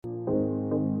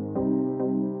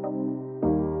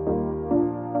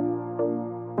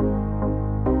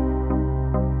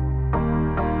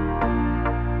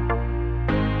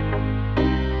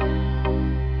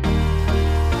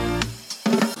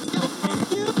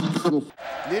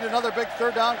Need another big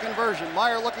third down conversion.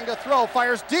 Meyer looking to throw,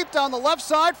 fires deep down the left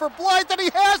side for Blythe, and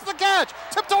he has the catch.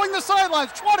 Tiptoeing the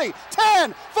sidelines, 20,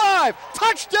 10, 5,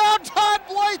 touchdown Todd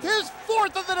Blythe, his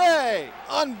fourth of the day.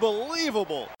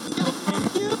 Unbelievable.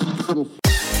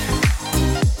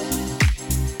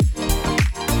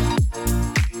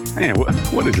 Man,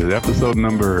 what is it? Episode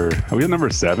number, are we at number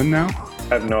 7 now?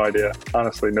 I have no idea.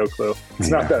 Honestly, no clue. It's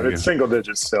not that. It's single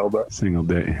digits still, but. Single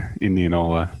day.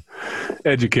 Indianola.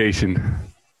 Education.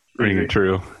 Ringing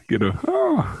true. Get a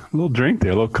little drink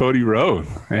there. A little Cody Road.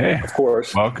 Hey. Of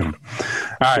course. Welcome.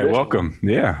 All right, welcome.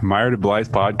 Yeah, Meyer to Blythe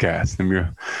podcast. I'm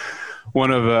your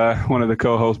one of the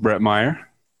co-hosts, Brett Meyer.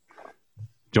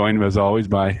 Joined as always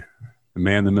by the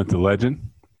man, the myth, the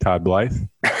legend, Todd Blythe.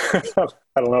 I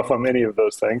don't know if I'm any of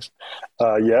those things.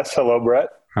 Yes. Hello, Brett.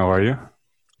 How are you?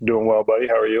 Doing well, buddy.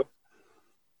 How are you?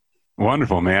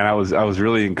 Wonderful, man. I was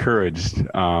really encouraged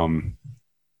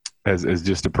as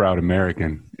just a proud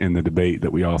American in the debate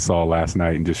that we all saw last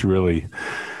night, and just really,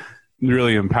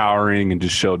 really empowering, and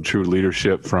just showed true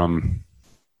leadership from,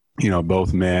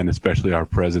 both men, especially our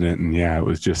president. And yeah, it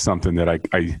was just something that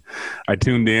I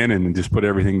tuned in and just put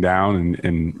everything down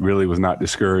and really was not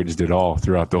discouraged at all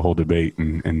throughout the whole debate.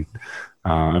 And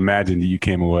imagine that you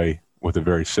came away with a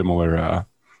very similar,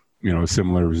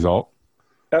 similar result.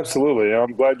 Absolutely.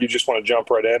 I'm glad you just want to jump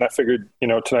right in. I figured,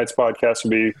 tonight's podcast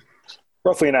would be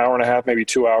roughly an hour and a half, maybe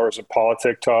 2 hours of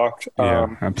politic talk.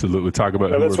 Yeah, absolutely. Talk about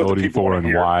who we're voting for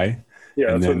and why.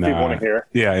 Yeah, and that's what people want to hear.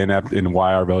 Yeah, and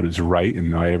why our vote is right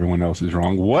and why everyone else is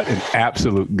wrong. What an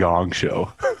absolute gong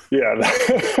show. Yeah,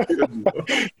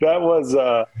 that was,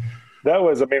 I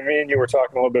mean, me and you were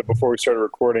talking a little bit before we started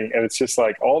recording, and it's just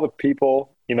like all the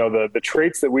people, the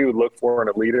traits that we would look for in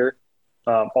a leader,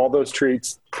 all those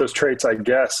traits, I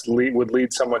guess, would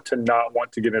lead someone to not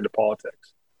want to get into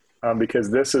politics.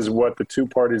 Because this is what the two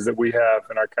parties that we have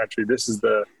in our country, this is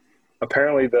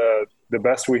apparently the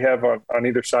best we have on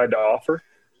either side to offer.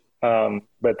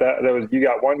 But you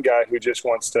got one guy who just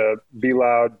wants to be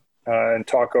loud and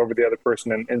talk over the other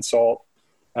person and insult.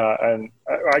 And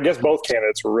I guess both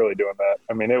candidates were really doing that.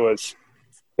 I mean, it was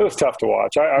tough to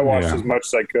watch. I watched as much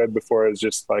as I could before it was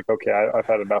just like, okay, I've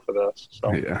had enough of this.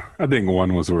 So. Yeah, I think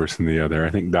one was worse than the other.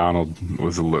 I think Donald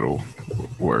was a little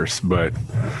worse, but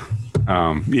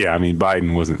I mean,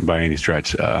 Biden wasn't by any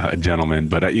stretch a gentleman,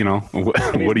 but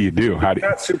what do you do?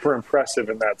 Not super impressive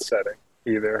in that setting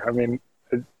either. I mean,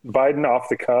 Biden off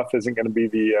the cuff isn't going to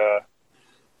be I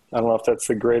don't know if that's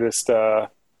the greatest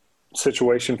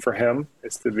situation for him,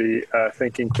 is to be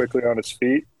thinking quickly on his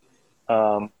feet.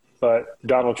 But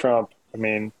Donald Trump, I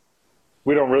mean,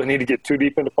 we don't really need to get too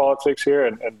deep into politics here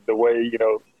and the way,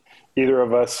 either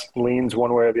of us leans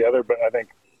one way or the other, but I think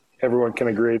everyone can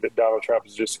agree that Donald Trump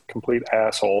is just a complete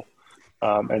asshole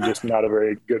and just not a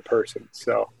very good person.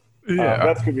 So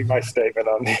that's going to be my statement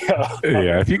on the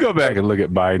yeah, if you go back and look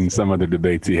at Biden, some of the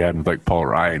debates he had with like Paul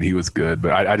Ryan, he was good,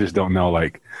 but I just don't know,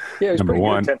 like, he was number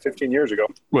one, good 10, 15 years ago.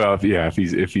 Well, if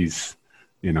he's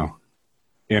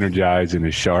energized and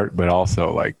is sharp, but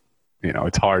also like,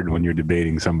 it's hard when you're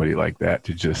debating somebody like that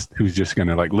who's just going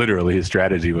to, like, literally his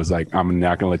strategy was like, I'm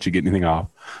not going to let you get anything off.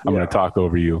 I'm going to talk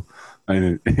over you.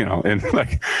 And,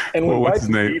 what's his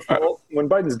name? When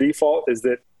Biden's default is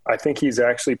that I think he's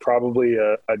actually probably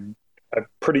a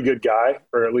pretty good guy,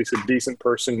 or at least a decent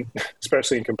person,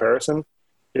 especially in comparison.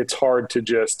 It's hard to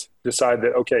just decide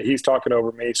that, okay, he's talking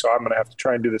over me, so I'm going to have to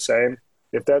try and do the same.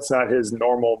 If that's not his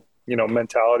normal,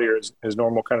 mentality or his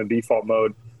normal kind of default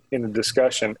mode in a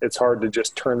discussion, it's hard to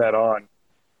just turn that on.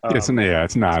 It's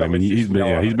not. I mean, he's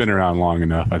been around long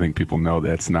enough. I think people know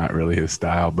that's not really his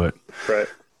style, but right.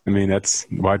 I mean, that's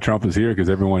why Trump is here, because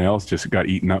everyone else just got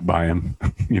eaten up by him,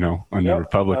 on the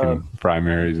Republican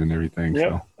primaries and everything.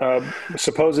 Yep. So,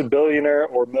 supposed billionaire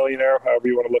or millionaire, however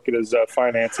you want to look at his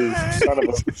finances,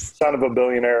 son of a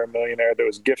billionaire or millionaire that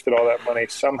was gifted all that money,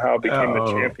 somehow became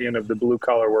the champion of the blue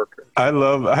collar worker.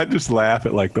 I just laugh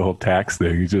at like the whole tax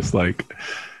thing. It's just like,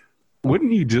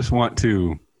 wouldn't you just want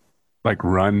to like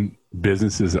run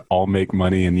businesses that all make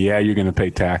money, and you're going to pay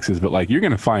taxes, but like you're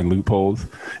going to find loopholes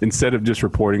instead of just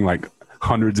reporting like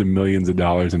hundreds of millions of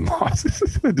dollars in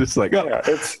losses? Just like,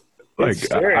 it's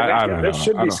scary. I don't know. This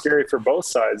should be scary for both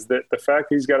sides. That the fact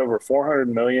he's got over $400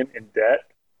 million in debt,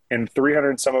 and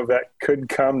 300 some of that could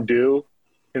come due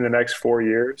in the next 4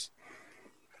 years.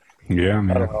 Yeah,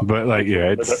 man. But like,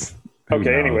 it's.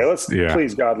 Okay, anyway,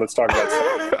 please, God, let's talk about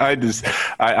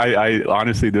stuff. I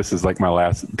honestly, this is like my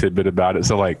last tidbit about it.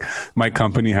 So like my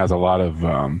company has a lot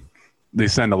of, they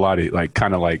send a lot of like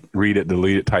kind of like read it,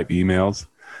 delete it type emails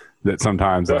that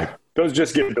sometimes like. Those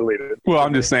just get deleted. Well,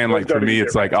 I'm just saying, like, for me,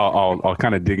 it's like I'll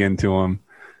kind of dig into them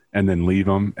and then leave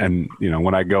them. And,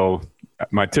 when I go,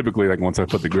 typically, like, once I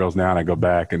put the girls down, I go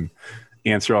back and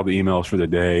answer all the emails for the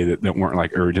day that weren't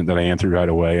like urgent that I answered right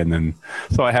away. And then,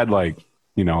 so I had like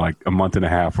a month and a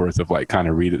half worth of like kind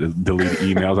of delete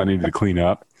emails I needed to clean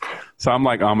up. So I'm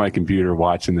like on my computer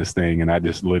watching this thing, and I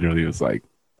just literally was like,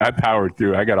 I powered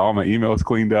through. I got all my emails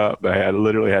cleaned up. I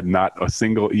literally had not a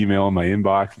single email in my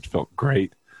inbox, which felt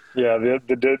great. Yeah,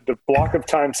 the block of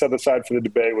time set aside for the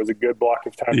debate was a good block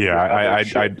of time. Yeah,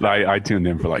 I tuned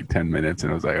in for like 10 minutes,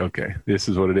 and I was like, okay, this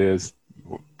is what it is.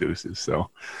 Deuces. So,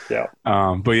 yeah.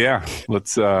 But yeah,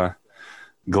 let's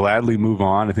gladly move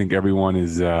on. I think everyone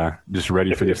is just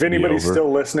ready for this. If anybody's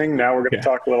still listening, now we're going to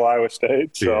talk a little Iowa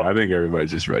State. So yeah, I think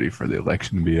everybody's just ready for the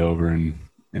election to be over, and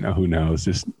who knows?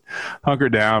 Just hunker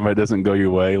down. If it doesn't go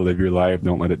your way, live your life.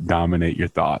 Don't let it dominate your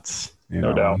thoughts.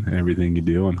 No doubt. And everything you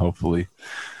do, and hopefully,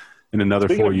 in another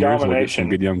 4 years, we'll get some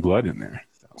good young blood in there.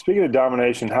 So. Speaking of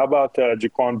domination, how about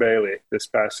Jaquan Bailey this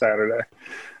past Saturday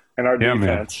and our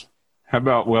defense? Man. How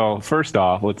about, well, first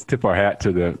off, let's tip our hat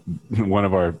to one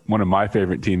of my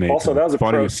favorite teammates. Also, that was a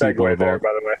pro segue there,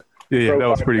 by the way. Yeah, that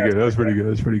was pretty good. That was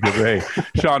pretty good. Hey,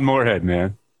 Sean Moorhead,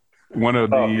 man. One of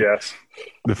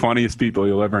the funniest people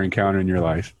you'll ever encounter in your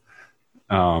life.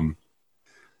 Jaquan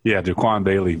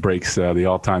Bailey breaks the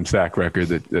all-time sack record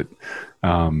that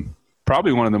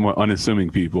probably one of the more unassuming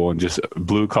people, and just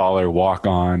blue collar walk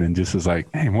on, and just was like,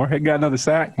 hey, Moorhead got another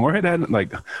sack. Moorhead had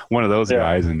like one of those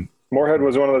guys. And Moorhead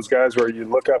was one of those guys where you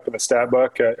look up in the stat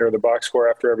book or the box score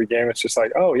after every game. It's just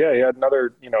like, oh yeah, he had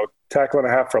another, tackle and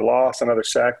a half for loss, another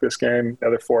sack this game,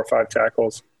 another 4 or 5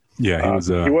 tackles. Yeah, he was.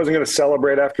 He wasn't going to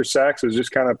celebrate after sacks. It was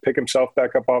just kind of pick himself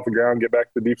back up off the ground, get back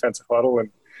to the defensive huddle, and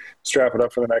strap it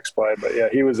up for the next play. But yeah,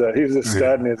 he was a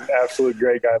stud, and he's an absolute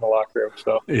great guy in the locker room.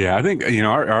 So yeah, I think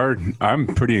I'm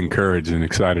pretty encouraged and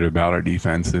excited about our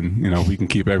defense, and we can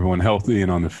keep everyone healthy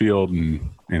and on the field, and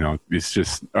it's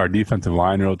just our defensive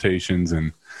line rotations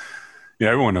and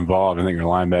everyone involved. I think our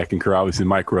linebacking crew, obviously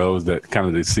Mike Rose, that kind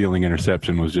of the ceiling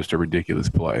interception was just a ridiculous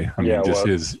play. I mean, just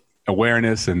his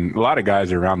awareness, and a lot of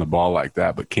guys are around the ball like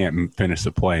that, but can't finish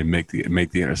the play and make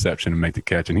the interception and make the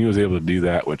catch. And he was able to do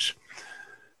that, which,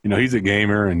 he's a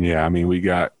gamer. And yeah, I mean, we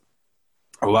got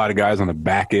a lot of guys on the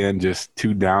back end, just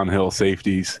 2 downhill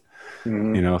safeties,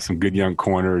 some good young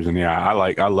corners. And yeah,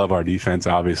 I love our defense,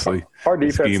 obviously. Our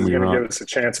defense is going to give us a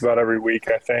chance about every week,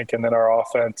 I think. And then our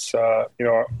offense,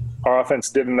 our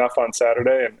offense did enough on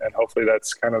Saturday, and hopefully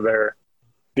that's kind of their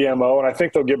MO, and I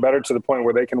think they'll get better to the point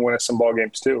where they can win us some ball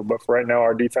games too. But for right now,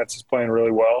 our defense is playing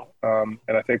really well, and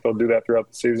I think they'll do that throughout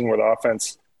the season. Where the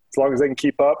offense, as long as they can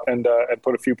keep up and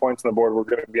put a few points on the board, we're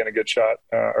going to be in a good shot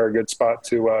or a good spot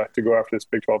to go after this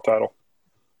Big 12 title.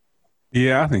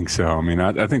 Yeah, I think so. I mean,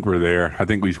 I think we're there. I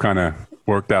think we've kind of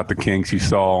worked out the kinks. You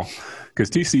saw, because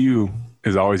TCU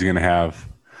is always going to have,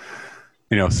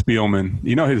 Spielman.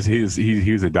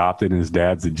 He was adopted, and his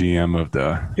dad's the GM of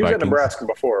the Vikings. He was at Nebraska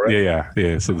before, right?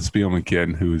 Yeah. So the Spielman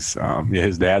kid, who's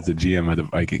his dad's the GM of the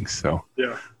Vikings. So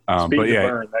yeah. But yeah,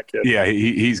 Burn, that kid. Yeah,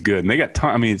 he's good. And they got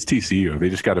it's TCU. They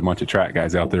just got a bunch of track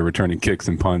guys out there returning kicks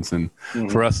and punts, and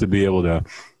for us to be able to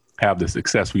have the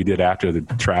success we did after the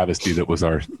travesty that was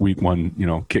our week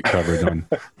 1, kick coverage on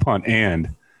punt and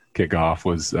kickoff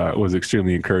was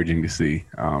extremely encouraging to see.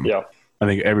 I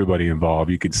think everybody involved,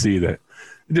 you could see that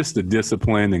just the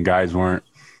discipline, and guys weren't,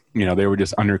 they were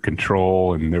just under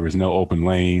control, and there was no open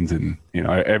lanes, and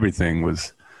everything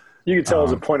was. You could tell it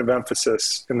was a point of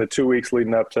emphasis in the 2 weeks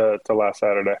leading up to last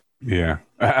Saturday. Yeah,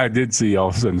 I did see all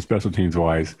of a sudden special teams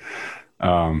wise.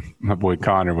 My boy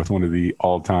Connor with one of the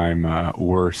all-time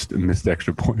worst missed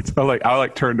extra points. I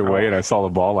turned away and I saw the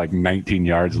ball like 19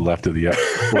 yards left of the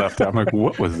left. I'm like,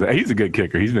 what was that? He's a good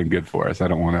kicker. He's been good for us. I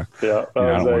don't want to.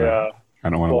 Yeah, I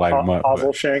don't want to light him up.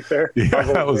 Hazel shank there. Yeah,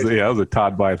 that was a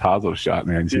Todd Blythe Hazel shot,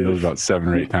 man. You see those about 7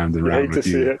 or 8 times around with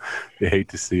you. You hate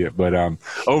to see it, but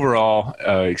overall,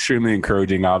 extremely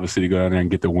encouraging. Obviously, to go down there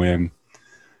and get the win.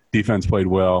 Defense played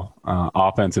well.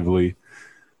 Offensively,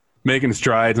 making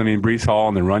strides. I mean, Breece Hall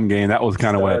in the run game. That was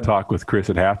kind of what I talked with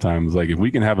Chris at halftime. It was like, if we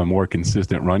can have a more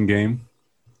consistent run game,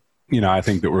 I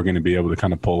think that we're going to be able to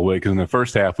kind of pull away. Because in the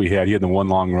first half, he had the one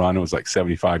long run. It was like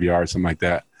 75 yards, something like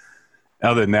that.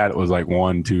 Other than that, it was like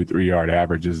 1, 2, 3 yard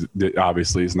averages.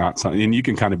 Obviously, it's not something, and you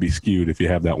can kind of be skewed if you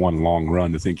have that one long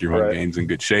run to think your run game's in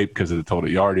good shape because of the total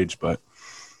yardage. But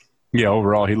yeah,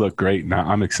 overall, he looked great, and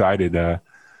I'm excited.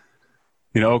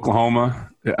 Oklahoma.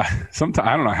 Sometimes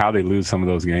I don't know how they lose some of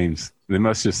those games. They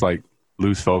must just like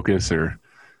lose focus, or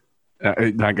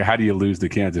how do you lose to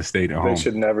Kansas State at home? They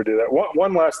should never do that.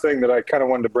 One last thing that I kind of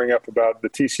wanted to bring up about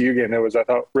the TCU game that was, I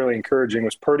thought, really encouraging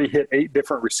was Purdy hit 8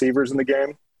 different receivers in the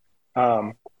game.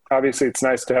 Obviously, it's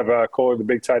nice to have Kohler, the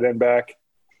big tight end, back.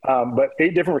 But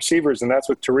 8 different receivers, and that's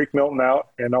with Tariq Milton out,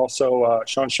 and also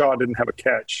Sean Shaw didn't have a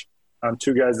catch.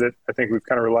 2 guys that I think we've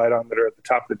kind of relied on that are at the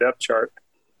top of the depth chart.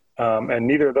 And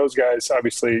neither of those guys,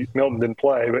 obviously Milton didn't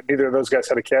play, but neither of those guys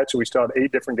had a catch, and we still had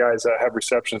 8 different guys have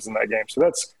receptions in that game. So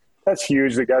that's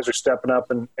huge. The guys are stepping up,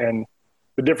 and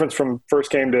the difference from first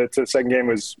game to second game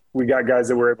was we got guys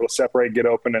that were able to separate, get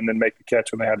open, and then make the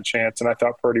catch when they had a chance. And I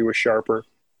thought Purdy was sharper.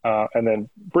 And then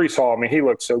Breece Hall, I mean, he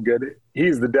looked so good.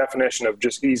 He's the definition of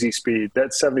just easy speed. That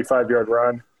 75-yard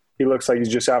run, he looks like he's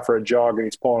just out for a jog and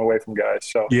he's pulling away from guys.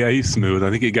 So yeah, he's smooth. I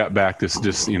think he got back to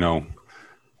just,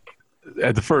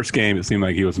 at the first game, it seemed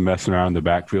like he was messing around in the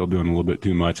backfield doing a little bit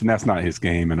too much, and that's not his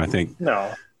game. And I think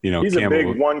he's Campbell, a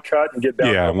big one cut and get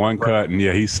down. Yeah, one cut, and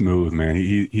he's smooth, man.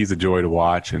 He's a joy to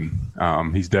watch, and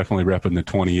he's definitely repping the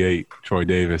 28, Troy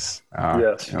Davis.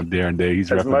 Yes, Darren Day.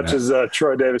 He's as much that. As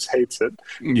Troy Davis hates it.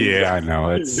 Yeah, I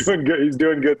know. He's doing good. He's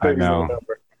doing good things. I know.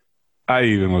 I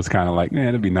even was kind of like, man,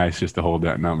 it'd be nice just to hold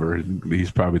that number.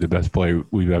 He's probably the best player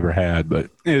we've ever had, but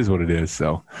it is what it is.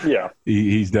 So yeah,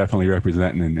 he's definitely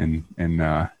representing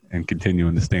and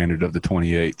continuing the standard of the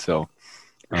 28. So,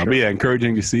 but yeah,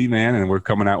 encouraging to see, man. And we're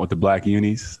coming out with the black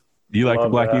unis. Do you like the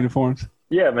black uniforms?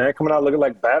 Yeah, man, coming out looking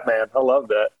like Batman. I love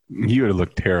that. You would have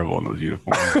looked terrible in those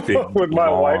uniforms. Big, with my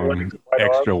long, white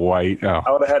extra arms. White. Oh.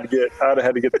 I would have had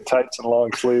to get the tights and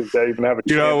long sleeves to even have a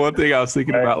chance. One thing I was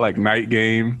thinking about, like night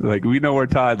game, like we know where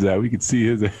Todd's at. We could see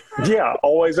his. Yeah,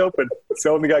 always open. It's the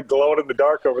only guy glowing in the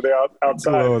dark over there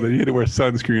outside. Oh, you had to wear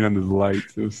sunscreen under the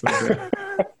lights. It was so bad.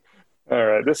 All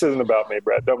right, this isn't about me,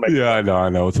 Brad. Don't make. Yeah, I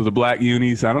know. So the black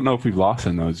unis, I don't know if we've lost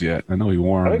in those yet. I know we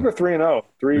wore them. I think we're 3-0.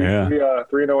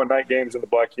 3-0 in night games in the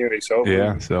black uni. So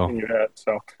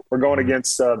so we're going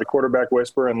against the quarterback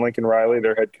whisperer and Lincoln Riley,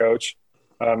 their head coach.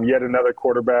 Yet another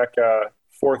quarterback,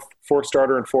 fourth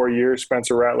starter in 4 years,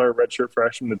 Spencer Rattler, redshirt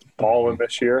freshman that's balling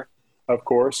this year, of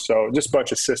course. So just a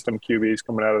bunch of system QBs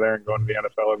coming out of there and going to the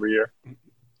NFL every year.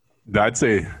 I'd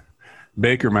say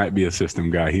Baker might be a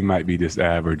system guy. He might be just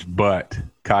average, but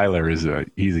Kyler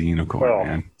he's a unicorn,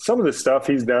 man. Some of the stuff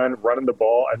he's done running the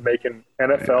ball and making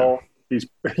NFL, these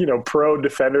pro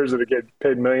defenders that get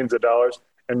paid millions of dollars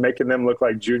and making them look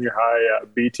like junior high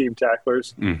B team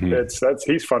tacklers. Mm-hmm.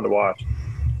 He's fun to watch.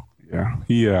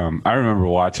 Yeah, I remember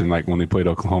watching like when they played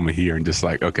Oklahoma here and just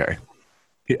like, okay,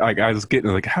 I was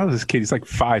getting like, how is this kid? He's like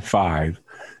 5'5",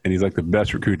 and he's like the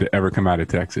best recruit to ever come out of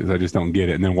Texas. I just don't get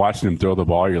it. And then watching him throw the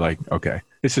ball, you're like, okay,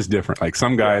 it's just different. Like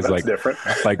some guys, different.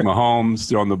 like Mahomes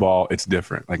throwing the ball, it's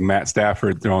different. Like Matt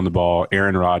Stafford throwing the ball,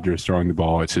 Aaron Rodgers throwing the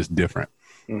ball, it's just different.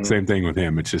 Mm-hmm. Same thing with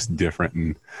him. It's just different.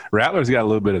 And Rattler's got a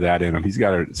little bit of that in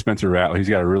him. Spencer Rattler, he's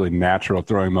got a really natural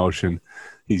throwing motion.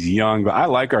 He's young, but I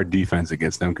like our defense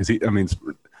against them because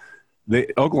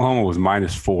Oklahoma was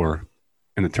 -4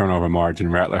 in the turnover margin.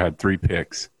 Rattler had 3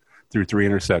 picks, threw 3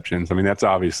 interceptions. I mean, that's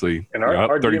obviously and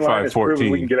our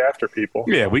 35-14. We can get after people.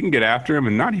 Yeah, we can get after them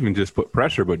and not even just put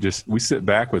pressure, but just we sit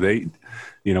back with 8.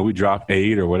 We drop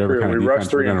 8 or whatever kind of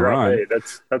defense we're going to run. 8.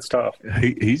 That's tough.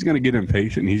 He's going to get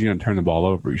impatient. And he's going to turn the ball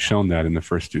over. He's shown that in the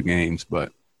first 2 games.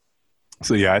 But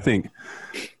so yeah, I think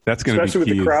that's going to be key.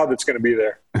 Especially with the crowd that's going to be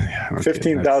there.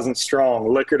 15,000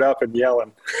 strong, liquored up and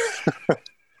yelling.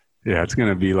 Yeah, it's going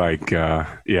to be like, I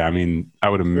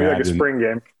would imagine. Like a spring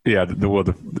game. Yeah,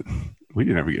 we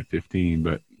didn't ever get 15,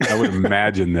 but I would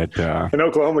imagine that. And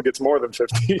Oklahoma gets more than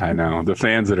 15. I know. The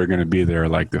fans that are going to be there are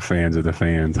like the fans of the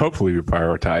fans. Hopefully we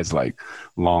prioritize like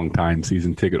long-time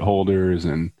season ticket holders.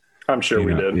 And I'm sure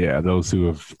we did. Yeah, those who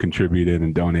have contributed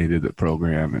and donated the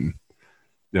program. And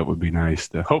that would be nice.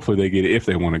 Hopefully they get it if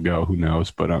they want to go. Who knows?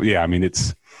 But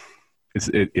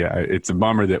it's a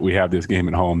bummer that we have this game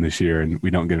at home this year and we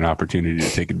don't get an opportunity to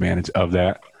take advantage of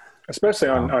that. Especially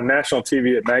on national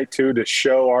TV at night, too, to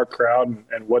show our crowd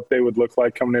and what they would look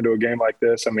like coming into a game like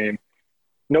this. I mean,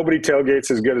 nobody tailgates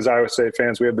as good as Iowa State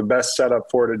fans. We have the best setup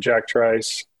for it at Jack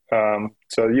Trice.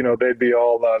 So, they'd be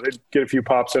all they'd get a few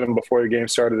pops in them before the game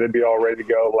started. They'd be all ready to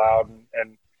go, loud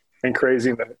and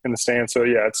crazy in the stands. So,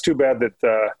 yeah, it's too bad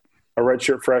that a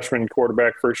redshirt freshman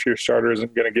quarterback, first-year starter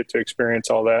isn't going to get to experience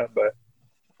all that.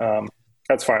 But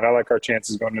that's fine. I like our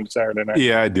chances going into Saturday night.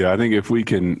 Yeah, I do. I think if we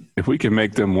can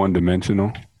make them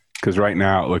one-dimensional, because right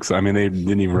now it looks – they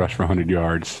didn't even rush for 100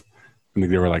 yards. I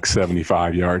think they were like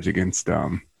 75 yards against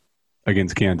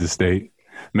Kansas State.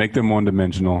 Make them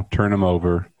one-dimensional, turn them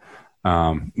over.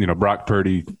 Brock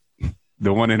Purdy,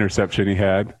 the one interception he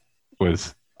had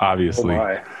was obviously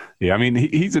I mean,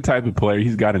 he's the type of player,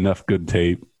 he's got enough good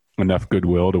tape, enough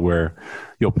goodwill to where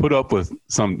you'll put up with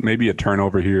maybe a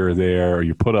turnover here or there, or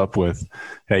you put up with,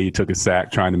 hey, you took a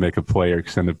sack trying to make a play or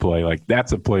extended play. Like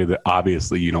that's a play that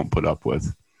obviously you don't put up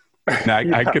with Now,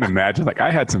 I can imagine. Like,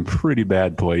 I had some pretty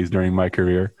bad plays during my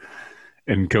career,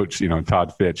 and Coach,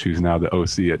 Todd Fitch, who's now the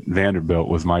OC at Vanderbilt,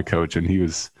 was my coach, and he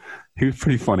was a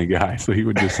pretty funny guy. So he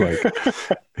would just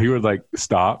like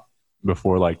stop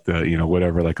before like the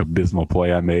whatever like abysmal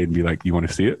play I made and be like, "You want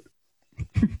to see it?"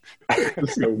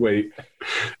 So wait,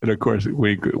 and of course,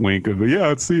 wink, but yeah,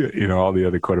 let's see it. All the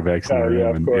other quarterbacks in the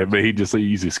room, but he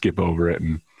usually skip over it,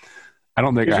 and I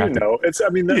don't think I have to. It's. I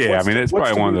mean, it's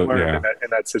probably one of the in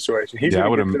that situation. He's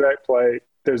going to get to that play.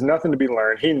 There's nothing to be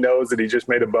learned. He knows that he just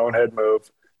made a bonehead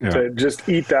move to just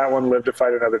eat that one, live to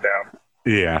fight another down.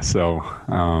 Yeah. So,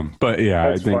 but yeah,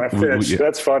 that's I think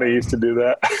that's funny. He used to do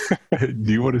that.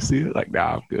 Do you want to see it? Like,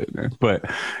 nah, I'm good, man. But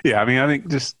yeah, I mean, I think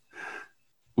just.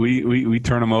 We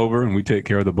turn them over and we take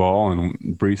care of the ball, and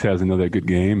Brees has another good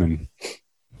game. And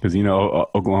because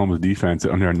Oklahoma's defense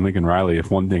under Lincoln Riley, if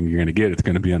one thing you're going to get, it's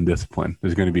going to be undisciplined.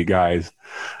 There's going to be guys,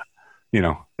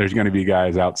 there's going to be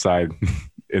guys outside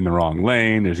in the wrong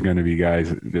lane. There's going to be guys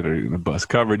that are going to bust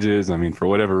coverages. I mean, for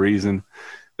whatever reason,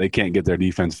 they can't get their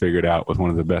defense figured out with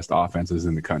one of the best offenses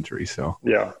in the country. So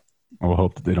yeah, we'll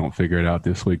hope that they don't figure it out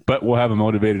this week. But we'll have a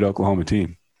motivated Oklahoma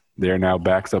team. They're now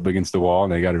backs up against the wall,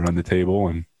 and they got to run the table,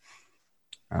 and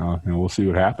we'll see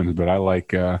what happens. But I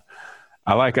like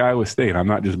Iowa State. I'm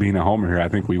not just being a homer here. I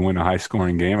think we win a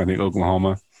high-scoring game. I think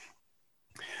Oklahoma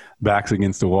backs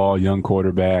against the wall, young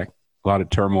quarterback, a lot of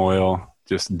turmoil,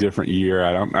 just different year.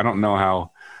 I don't know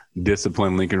how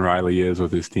disciplined Lincoln Riley is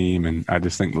with his team, and I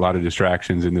just think a lot of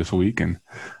distractions in this week. And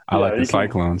I like the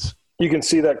Cyclones. You can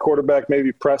see that quarterback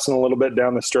maybe pressing a little bit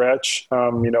down the stretch.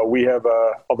 We have,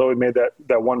 although we made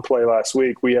that one play last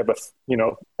week, we have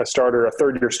a starter, a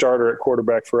third-year starter at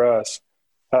quarterback for us,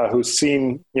 who's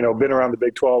been around the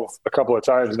Big 12 a couple of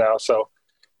times now. So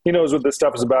he knows what this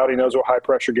stuff is about. He knows what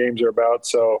high-pressure games are about.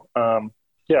 So,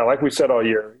 like we said all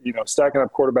year, stacking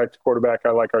up quarterback to quarterback, I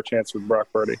like our chance with Brock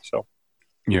Purdy. So,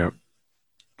 yeah.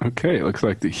 Okay, it looks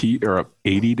like the Heat are up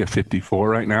 80-54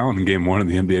 right now in Game 1 of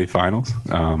the NBA Finals.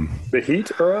 The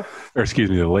Heat are up? Or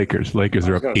excuse me, the Lakers. Lakers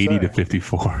are up 80-54. I was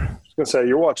going to say,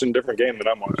 you're watching a different game than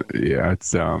I'm watching. Yeah,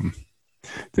 it's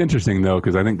interesting, though,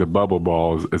 because I think the bubble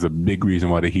ball is a big reason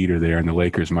why the Heat are there, and the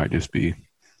Lakers might just be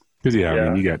 – because, I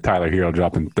mean, you got Tyler Hero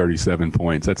dropping 37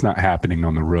 points. That's not happening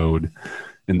on the road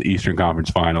in the Eastern Conference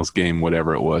Finals game,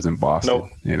 whatever it was in Boston.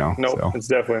 Nope, so. It's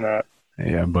definitely not.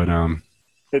 Yeah, but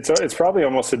It's probably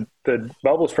almost the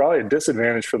bubble's probably a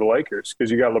disadvantage for the Lakers because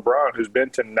you got LeBron, who's been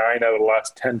to 9 out of the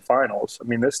last 10 finals. I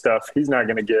mean, this stuff he's not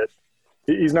going to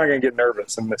get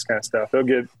nervous in this kind of stuff. He'll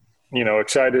get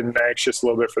excited and anxious a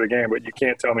little bit for the game, but you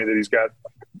can't tell me that he's got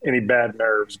any bad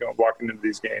nerves walking into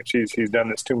these games. He's done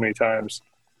this too many times.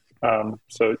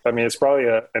 So I mean, it's probably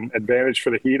an advantage for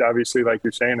the Heat, obviously, like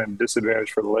you're saying, and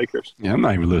disadvantage for the Lakers. Yeah, I'm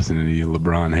not even listening to you,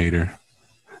 LeBron hater.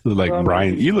 You look like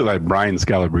Brian. You look like Brian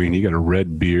Scalabrine. You got a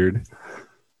red beard.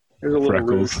 There's a little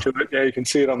rouge to it. Yeah, you can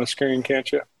see it on the screen,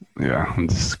 can't you? Yeah,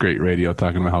 this is great radio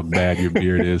talking about how bad your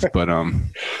beard is. But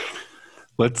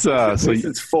let's. At least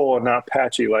it's full and not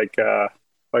patchy like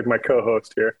my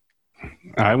co-host here.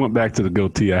 I went back to the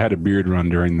goatee. I had a beard run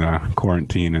during the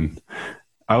quarantine, and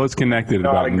I was connected.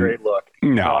 Not a great look.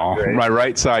 No, my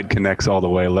right side connects all the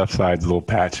way. Left side's a little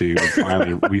patchy.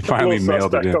 We finally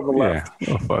nailed it in. Yeah,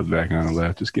 a little fuzz back on the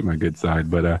left. Just get my good side.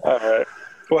 But all right.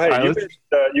 Well, hey,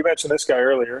 you mentioned this guy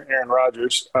earlier, Aaron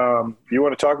Rodgers. You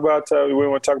want to talk about? We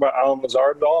want to talk about Allen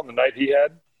Lazard at all and the night he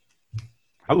had.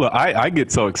 I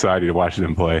get so excited to watch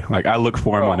them play. Like, I look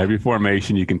for him on every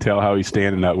formation. You can tell how he's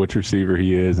standing up, which receiver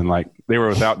he is, and like they were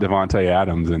without Devontae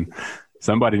Adams, and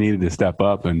somebody needed to step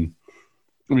up. And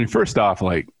I mean, first off,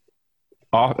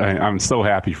 I'm so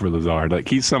happy for Lazard. Like,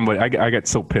 he's somebody I got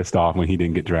so pissed off when he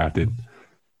didn't get drafted.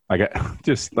 I got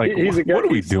just like, what are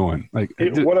we doing? Like,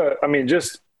 what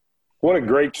a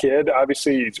great kid.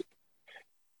 Obviously, he's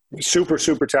super,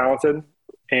 super talented,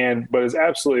 but has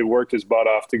absolutely worked his butt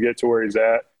off to get to where he's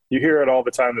at. You hear it all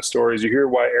the time, the stories. You hear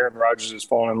why Aaron Rodgers has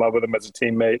fallen in love with him as a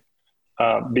teammate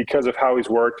because of how he's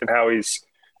worked and how he's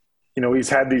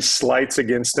had these slights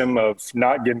against him of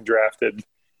not getting drafted.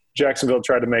 Jacksonville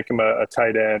tried to make him a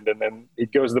tight end, and then he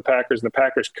goes to the Packers, and the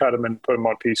Packers cut him and put him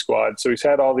on P squad. So he's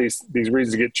had all these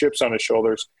reasons to get chips on his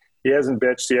shoulders. He hasn't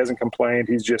bitched. He hasn't complained.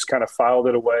 He's just kind of filed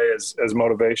it away as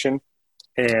motivation.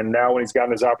 And now when he's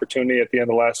gotten his opportunity at the end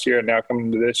of last year and now coming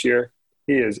into this year,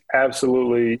 he is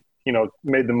absolutely,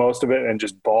 made the most of it and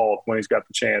just balled when he's got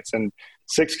the chance. And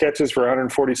 6 catches for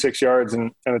 146 yards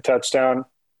and a touchdown.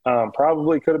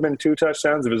 Probably could have been 2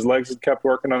 touchdowns if his legs had kept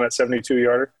working on that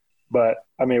 72-yarder. But,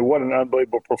 I mean, what an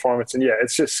unbelievable performance. And, yeah,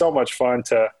 it's just so much fun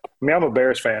I'm a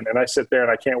Bears fan, and I sit there and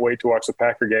I can't wait to watch the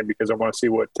Packer game because I want to see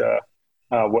what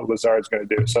what Lazard's going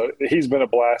to do. So he's been a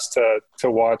blast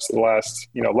to watch the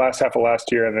last half of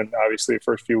last year, and then obviously the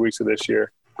first few weeks of this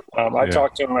year. I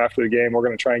talked to him after the game. We're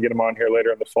going to try and get him on here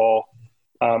later in the fall.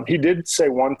 He did say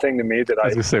one thing to me that I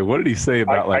was going to say, what did he say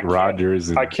about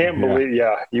Rodgers? I can't believe.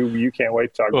 Yeah, you can't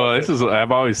wait to talk. Well,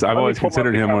 about this. I've always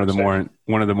considered him one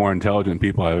of the more intelligent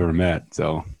people I've ever met.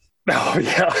 So. Oh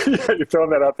yeah, you're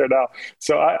throwing that out there now.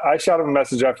 So I shot him a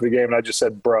message after the game, and I just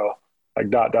said, "Bro,"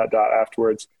 like ...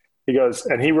 afterwards. He goes,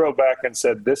 and he wrote back and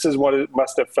said, "This is what it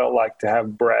must have felt like to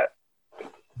have Brett."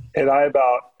 And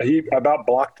he about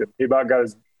blocked him. He about got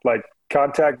his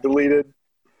contact deleted.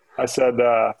 I said,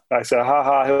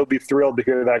 "Ha, he'll be thrilled to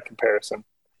hear that comparison."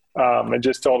 And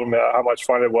just told him how much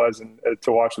fun it was and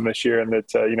to watch him this year, and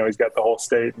that he's got the whole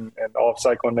state and all of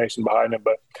Cyclone Nation behind him.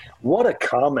 But what a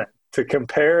comment to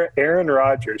compare Aaron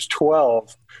Rodgers,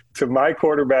 12, to my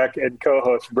quarterback and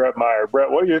co-host Brett Meyer. Brett,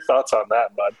 what are your thoughts on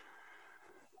that, bud?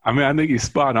 I mean, I think he's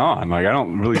spot on. I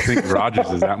don't really think Rodgers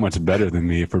is that much better than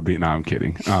me. No, I'm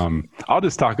kidding. I'll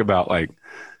just talk about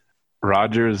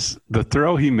Rodgers, the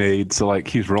throw he made. So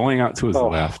he's rolling out to his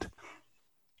left,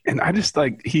 and I just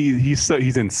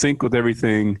he's in sync with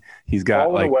everything. He's got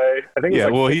all the way. I think he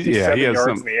has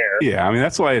yards in the air. Yeah, I mean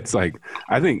that's why it's I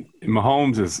think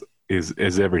Mahomes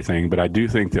is everything, but I do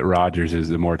think that Rodgers is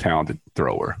the more talented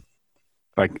thrower.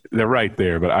 They're right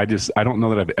there, but I don't know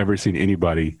that I've ever seen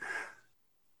anybody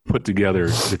put together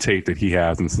the tape that he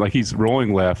has. And it's he's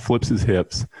rolling left, flips his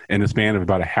hips, in the span of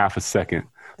about a half a second,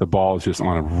 the ball is just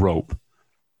on a rope.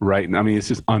 Right? I mean, it's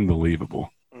just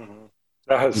unbelievable. Mm-hmm.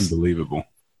 That's unbelievable.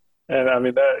 And I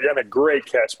mean, and a great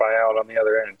catch by Allen on the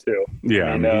other end too. Yeah,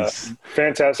 I mean,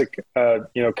 fantastic.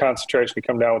 Concentration to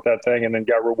come down with that thing, and then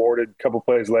got rewarded a couple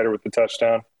plays later with the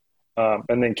touchdown,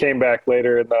 and then came back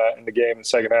later in the game in the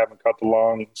second half and caught the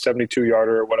long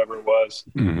 72-yarder or whatever it was.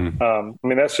 Mm-hmm. I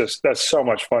mean, that's so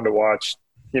much fun to watch.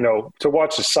 To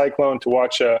watch the Cyclone, to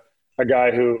watch a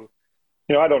guy who,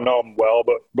 I don't know him well,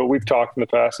 but we've talked in the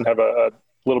past and have a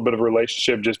little bit of a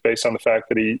relationship just based on the fact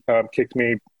that he kicked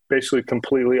me basically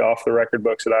completely off the record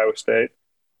books at Iowa State.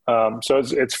 So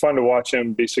it's fun to watch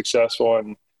him be successful,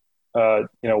 and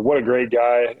what a great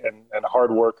guy and a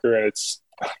hard worker.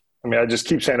 And I just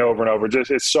keep saying over and over,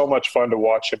 it's so much fun to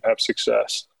watch him have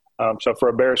success. So for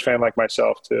a Bears fan like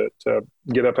myself to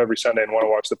get up every Sunday and want to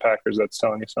watch the Packers, that's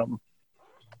telling you something.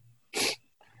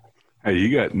 Hey,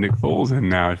 you got Nick Foles in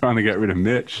now. I finally got rid of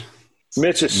Mitch.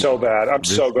 Mitch is so bad. I'm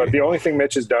so good. The only thing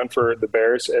Mitch has done for the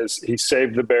Bears is he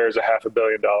saved the Bears $500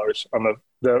 million on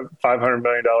the $500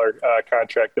 million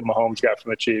contract that Mahomes got from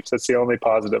the Chiefs. That's the only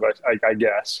positive, I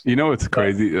guess. It's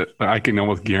crazy. I can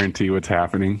almost guarantee what's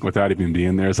happening without even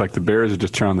being there. It's the Bears are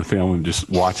just turning on the film and just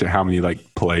watching how many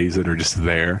plays that are just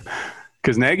there.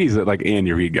 Because Nagy's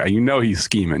Andy Reid guy. He's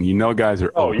scheming. Guys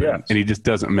are open. Yes. And he just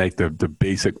doesn't make the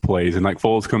basic plays. And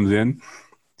Foles comes in,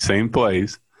 same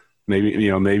plays.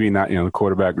 Maybe not, the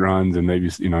quarterback runs and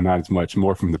maybe, not as much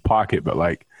more from the pocket, but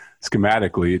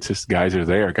schematically, it's just guys are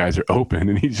there, guys are open,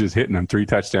 and he's just hitting them 3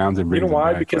 touchdowns and brings them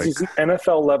why? Back. Because he's an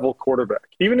NFL level quarterback.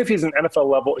 Even if he's an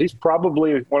NFL level, he's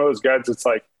probably one of those guys that's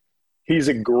he's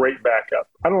a great backup.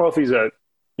 I don't know if he's a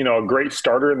great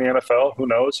starter in the NFL. Who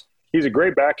knows? He's a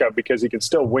great backup because he can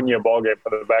still win you a ball game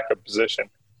from the backup position,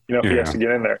 if he has to get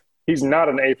in there. He's not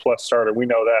an A-plus starter. We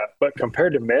know that. But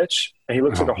compared to Mitch, he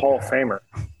looks like a Hall of Famer.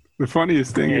 The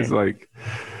funniest thing is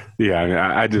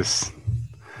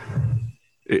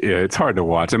it's hard to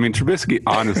watch. I mean, Trubisky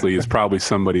honestly is probably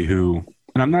somebody who,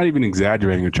 and I'm not even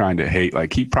exaggerating or trying to hate,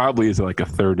 he probably is a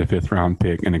 3rd to 5th round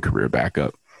pick and a career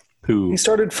backup. He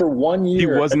started for 1 year.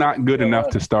 He was not good enough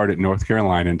to start at North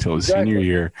Carolina until his senior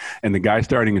year. And the guy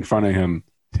starting in front of him,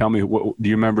 tell me, do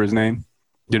you remember his name?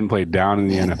 Didn't play down in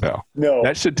the NFL. No.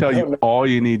 That should tell you all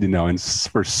you need to know. And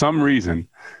for some reason,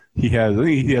 I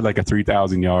think he had a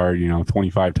 3,000 yard,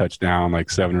 25 touchdown,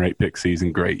 7 or 8 pick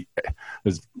season. Great.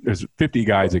 There's 50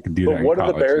 guys that can do that. But what do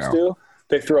the Bears do?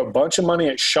 They throw a bunch of money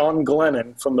at Sean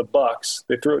Glennon from the Bucks.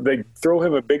 They throw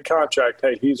him a big contract.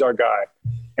 Hey, he's our guy.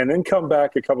 And then come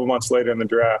back a couple months later in the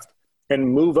draft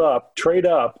and move up, trade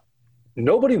up.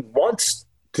 Nobody wants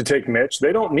to take Mitch.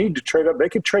 They don't need to trade up. They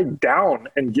could trade down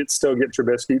and still get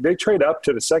Trubisky. They trade up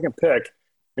to the 2nd pick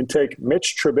and take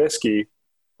Mitch Trubisky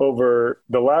over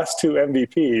the last 2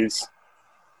 MVPs.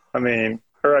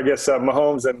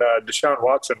 Mahomes and Deshaun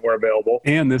Watson were available.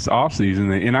 And this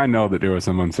offseason, and I know that there was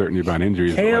some uncertainty about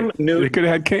injuries. Cam Newton. They could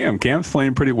have had Cam. Cam's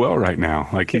playing pretty well right now.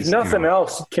 He's nothing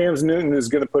else. Cam Newton is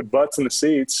going to put butts in the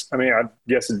seats. I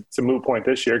guess it's a moot point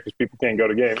this year because people can't go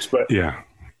to games. But,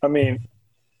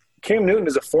 Cam Newton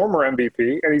is a former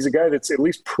MVP, and he's a guy that's at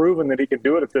least proven that he can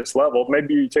do it at this level.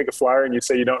 Maybe you take a flyer and you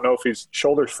say you don't know if his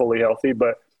shoulder's fully healthy,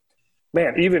 but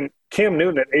man, even Cam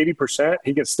Newton at 80%,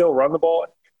 he can still run the ball.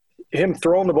 Him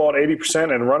throwing the ball at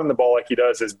 80% and running the ball like he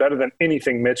does is better than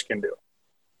anything Mitch can do.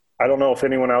 I don't know if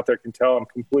anyone out there can tell I'm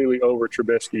completely over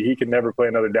Trubisky. He can never play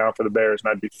another down for the Bears,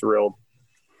 and I'd be thrilled.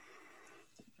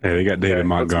 Yeah, they got David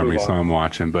Montgomery, so I'm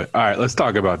watching. But, all right, let's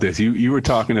talk about this. You were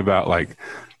talking about, like,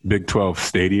 Big 12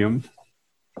 stadium.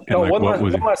 One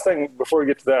last thing before we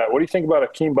get to that. What do you think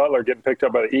about Akeem Butler getting picked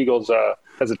up by the Eagles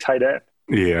as a tight end?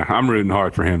 Yeah, I'm rooting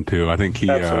hard for him, too. I think he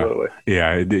Absolutely.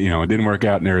 It didn't work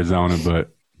out in Arizona, but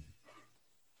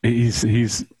he's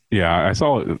I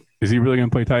saw it. Is he really going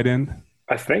to play tight end?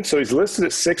 I think so. He's listed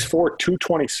at 6'4",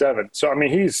 227. So, I mean,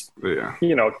 he's,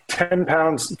 10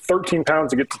 pounds, 13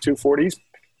 pounds to get to 240.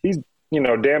 He's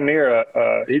damn near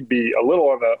he'd be a little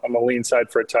on the lean side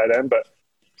for a tight end. But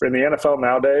in the NFL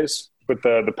nowadays, with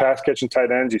the pass-catching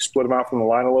tight ends, you split them out from the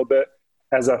line a little bit.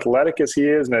 As athletic as he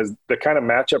is and as the kind of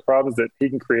matchup problems that he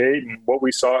can create and what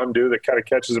we saw him do, the kind of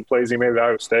catches and plays he made at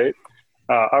Iowa State,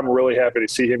 I'm really happy to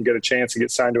see him get a chance to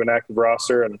get signed to an active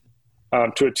roster and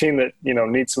to a team that,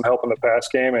 needs some help in the pass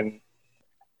game. And,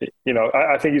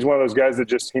 I think he's one of those guys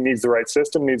that he needs the right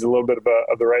system, needs a little bit of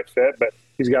the right fit, but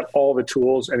he's got all the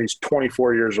tools and he's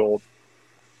 24 years old.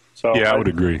 So yeah, I would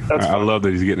agree. I love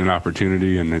that he's getting an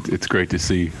opportunity, and it's great to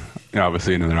see,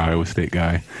 obviously, another Iowa State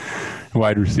guy,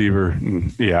 wide receiver.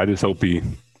 Yeah, I just hope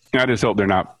they're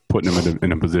not putting him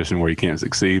in a position where he can't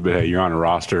succeed, but hey, you're on a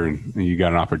roster and you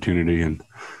got an opportunity, and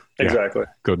exactly.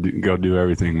 Go do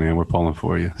everything, man. We're pulling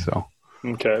for you. So.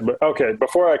 Okay.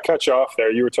 Before I cut you off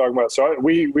there, you were talking about,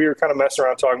 we were kind of messing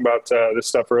around talking about this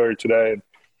stuff earlier today, and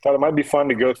thought it might be fun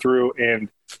to go through, and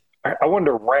I wanted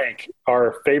to rank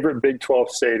our favorite Big 12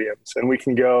 stadiums, and we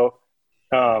can go,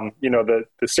 the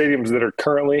stadiums that are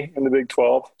currently in the Big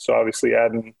 12. So obviously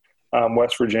adding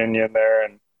West Virginia in there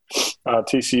and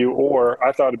TCU, or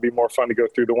I thought it'd be more fun to go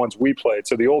through the ones we played.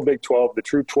 So the old Big 12, the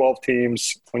true 12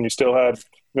 teams, when you still had,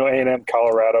 A&M,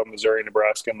 Colorado, Missouri,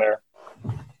 Nebraska in there.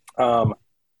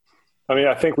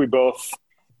 I think we both,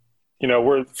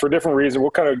 we're for different reasons.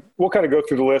 We'll kind of go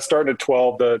through the list. Starting at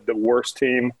 12, the worst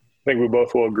team. I think we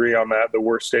both will agree on that. The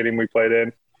worst stadium we played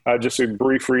in. Just a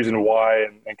brief reason why,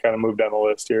 and kind of move down the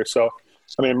list here. So,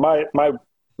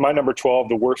 my number 12,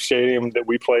 the worst stadium that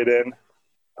we played in,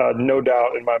 no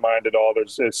doubt in my mind at all.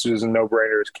 It's just a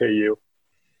no-brainer. Is KU.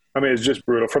 It's just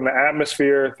brutal. From the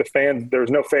atmosphere, the fans. There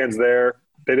was no fans there.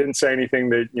 They didn't say anything.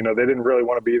 They didn't really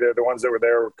want to be there. The ones that were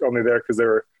there were only there because they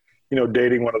were,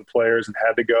 dating one of the players and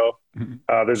had to go.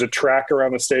 Mm-hmm. There's a track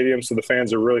around the stadium, so the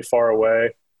fans are really far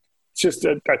away. It's just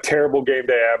a terrible game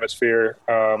day atmosphere.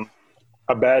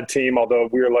 A bad team, although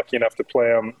we were lucky enough to play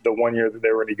them the one year that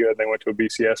they were any good. They went to a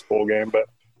BCS bowl game, but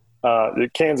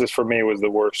Kansas for me was the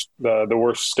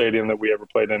worst stadium that we ever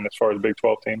played in as far as Big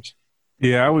 12 teams.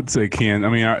 Yeah, I would say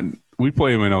Kansas. We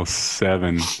played them in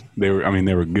 2007. They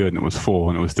were good, and it was full,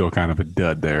 and it was still kind of a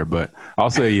dud there. But I'll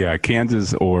say,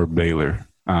 Kansas or Baylor.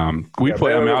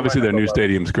 Obviously their new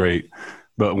stadium's great,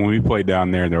 but when we played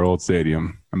down there in their old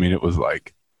stadium, it was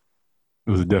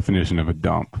a definition of a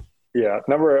dump. Yeah,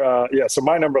 so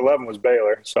my number 11 was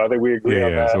Baylor, so I think we agree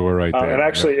on that. Yeah, so we're right there. And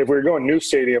actually, if we're going new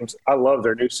stadiums, I love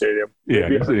their new stadium. Yeah,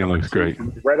 new stadium looks great.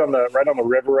 Right on the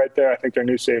river right there. I think their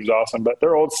new stadium's awesome. But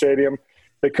their old stadium,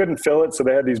 they couldn't fill it, so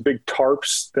they had these big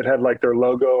tarps that had like their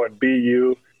logo and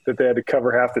BU that they had to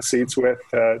cover half the seats with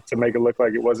to make it look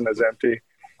like it wasn't as empty.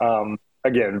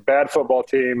 Again, bad football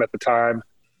team at the time,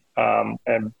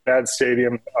 and bad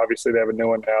stadium. Obviously, they have a new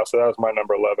one now, so that was my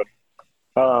number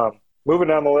 11. Moving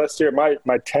down the list here, my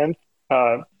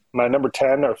number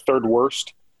 10 or third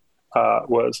worst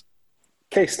was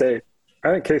K-State.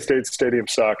 I think K-State's stadium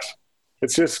sucks.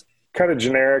 It's just kind of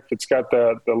generic. It's got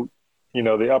the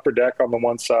upper deck on the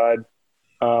one side.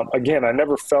 Again, I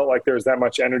never felt like there was that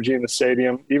much energy in the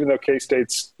stadium, even though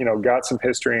K-State's got some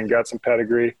history and got some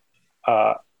pedigree.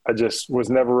 I just was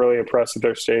never really impressed with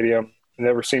their stadium. It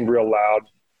never seemed real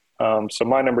loud. So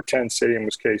my number 10 stadium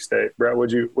was K-State. Brett, what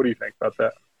do you think about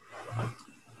that?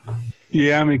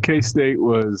 Yeah, K-State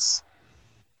was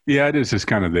 – it is just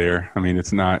kind of there.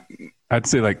 It's not – I'd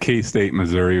say like K-State,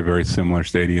 Missouri are very similar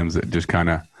stadiums that just kind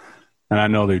of – and I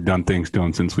know they've done things to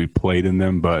them since we played in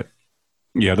them, but,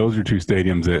 those are two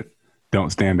stadiums that don't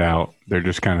stand out. They're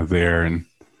just kind of there. And,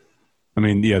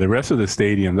 the rest of the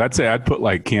stadiums, I'd say I'd put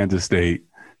like Kansas State,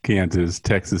 Kansas,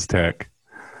 Texas Tech,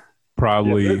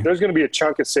 probably. Yeah, there's going to be a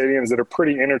chunk of stadiums that are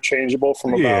pretty interchangeable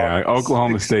from about. Yeah,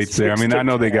 Oklahoma State's there. I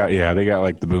know they got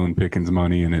like the Boone Pickens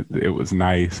money, and it was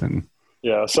nice. And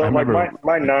yeah, so my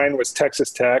 9 was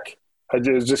Texas Tech.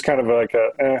 It was just kind of like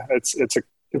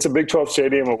it's a Big 12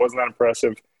 stadium. It wasn't that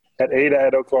impressive. At 8, I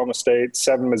had Oklahoma State,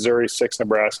 7 Missouri, 6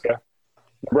 Nebraska.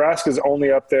 Nebraska's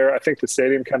only up there. I think the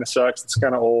stadium kind of sucks. It's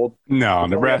kind of old. No,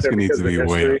 Nebraska needs to be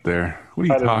way up there. What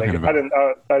are you talking about?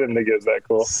 I didn't think it was that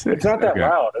cool. It's not that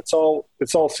loud. It's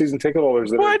all season ticket holders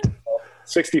that are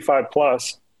 65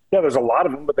 plus. Yeah, there's a lot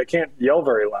of them, but they can't yell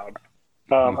very loud.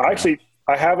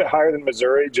 I have it higher than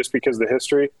Missouri just because of the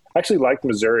history. I actually liked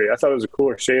Missouri. I thought it was a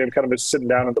cooler stadium, kind of just sitting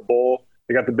down in the bowl.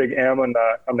 They got the big M on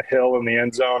the hill in the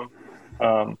end zone.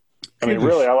 I mean,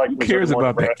 really, I like. Who cares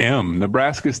about the M?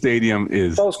 Nebraska Stadium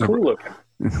is. That was cool looking.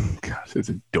 Gosh, it's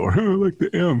adorable. Like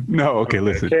the M. No, okay,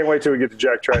 listen. Can't wait till we get to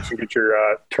Jack Trice and get your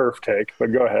turf take.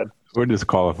 But go ahead. We're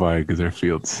disqualified because their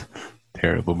field's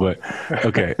terrible. But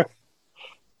okay,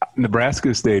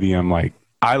 Nebraska Stadium, like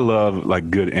I love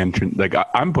like good entrance. Like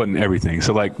I'm putting everything.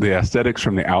 So like the aesthetics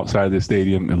from the outside of the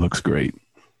stadium, it looks great.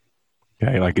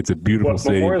 Okay, like it's a beautiful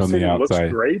stadium from the outside.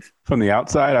 Looks great. From the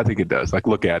outside, I think it does. Like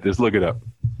look at it. Just look it up.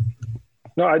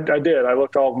 No, I did. I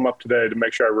looked all of them up today to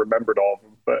make sure I remembered all of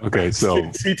them. But okay, so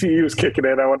CTE was kicking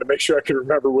in. I wanted to make sure I could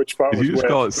remember which spot was which. Did you just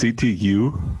call it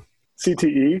CTU?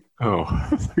 CTE. Oh,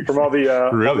 from all the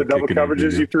really double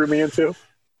coverages you threw me into.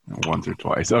 Once or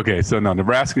twice. Okay, so no,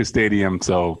 Nebraska Stadium.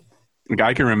 So like,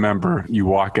 I can remember you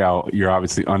walk out. You're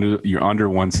obviously under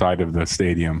one side of the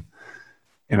stadium,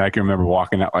 and I can remember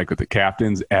walking out like with the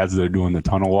captains as they're doing the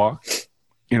tunnel walk.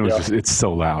 It was just, it's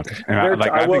so loud. And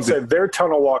I will say their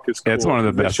tunnel walk is cool. It's one of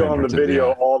the best. They're showing the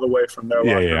video all the way from their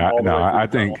locker room. I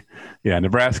think,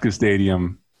 Nebraska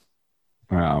Stadium,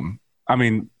 I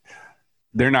mean,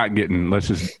 they're not getting, let's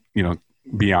just,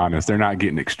 be honest, they're not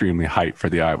getting extremely hyped for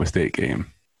the Iowa State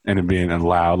game and it being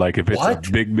loud. Like if it's a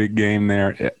big game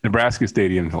there, Nebraska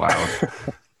Stadium's loud.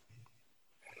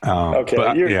 Okay,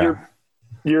 but,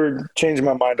 you're changing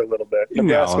my mind a little bit.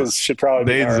 Nebraska should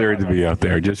probably they deserve to be out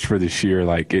there just for the sheer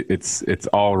it's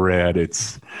all red.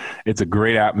 It's a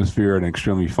great atmosphere, an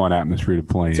extremely fun atmosphere to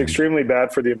play in. It's extremely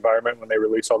bad for the environment when they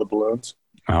release all the balloons.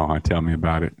 Oh, tell me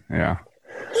about it. Yeah.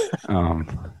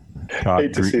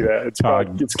 Hate to see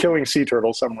that. It's killing sea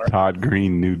turtles somewhere. Todd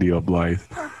Green, New Deal Blythe.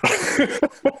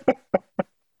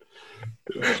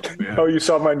 Oh, you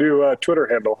saw my new Twitter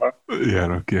handle, huh? Yeah,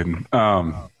 no kidding.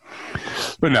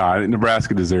 But no,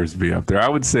 Nebraska deserves to be up there. I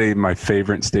would say my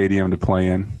favorite stadium to play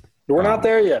in. We're not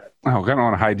there yet. Oh, I don't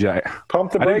want to hijack.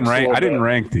 Pump the brakes. I didn't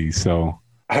rank these, so.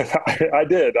 I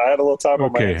did. I had a little time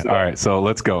on my hands. Okay, all right. So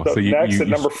let's go. So next at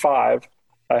number 5,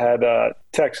 I had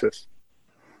Texas.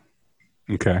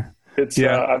 Okay. It's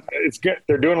good.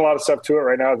 They're doing a lot of stuff to it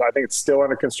right now. I think it's still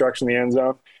under construction, the end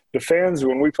zone. The fans,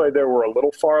 when we played there, were a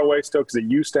little far away still because it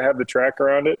used to have the track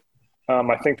around it.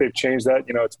 I think they've changed that.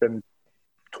 It's been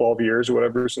 12 years or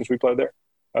whatever since we played there,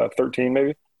 13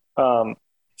 maybe.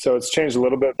 So it's changed a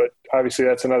little bit, but obviously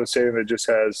that's another stadium that just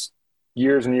has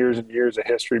years and years and years of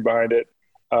history behind it.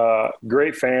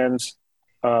 Great fans.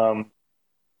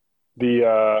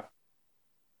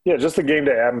 Just the game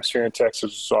day atmosphere in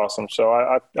Texas was awesome. So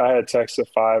I had Texas at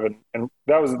 5, and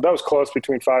that was close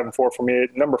between 5 and 4 for me.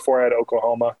 Number 4, I had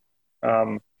Oklahoma,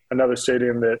 another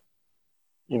stadium that,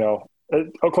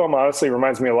 Oklahoma honestly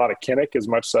reminds me a lot of Kinnick, as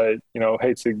much as I,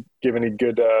 hate to give any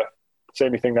good, say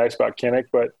anything nice about Kinnick,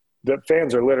 but the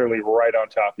fans are literally right on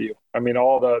top of you. I mean,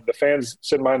 all the fans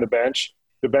sitting behind the bench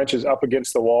is up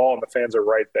against the wall and the fans are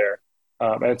right there.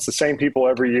 And it's the same people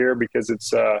every year because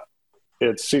it's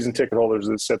season ticket holders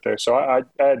that sit there. So I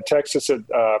had Texas at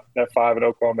 5 and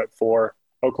Oklahoma at 4.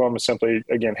 Oklahoma simply,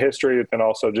 again, history, and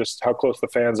also just how close the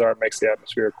fans are makes the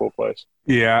atmosphere a cool place.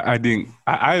 Yeah,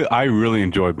 I really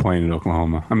enjoyed playing in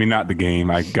Oklahoma. I mean, not the game.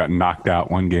 I got knocked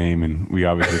out one game, and we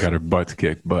obviously got our butts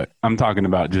kicked. But I'm talking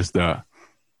about just the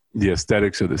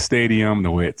aesthetics of the stadium,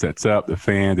 the way it sets up, the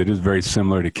fans. It is very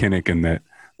similar to Kinnick in that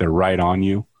they're right on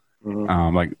you,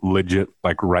 like legit,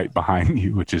 like right behind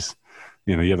you, which is,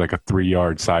 you have like a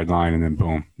 3-yard sideline and then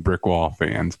boom, brick wall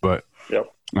fans. But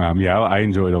yep. I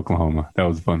enjoyed Oklahoma. That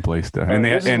was a fun place to. And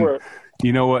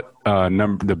you know what?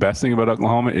 The best thing about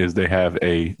Oklahoma is they have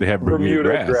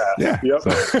Bermuda grass. Yeah. Yep. So,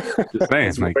 just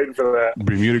saying, like, waiting for that.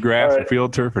 Bermuda grass and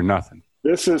field turf or nothing.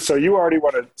 So you already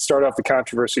want to start off the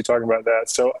controversy talking about that.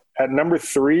 So at number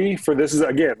 3 this is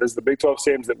the Big 12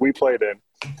 stadiums that we played in.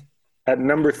 At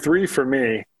number 3 for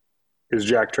me is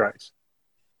Jack Trice.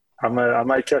 I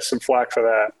might catch some flack for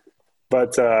that.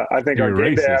 But I think you're our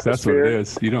game day racist. atmosphere. That's what it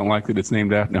is. You don't like that it's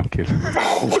named after. No, I'm kidding.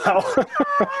 Oh,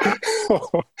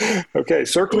 wow. Okay,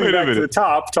 circling back to the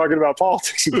top, talking about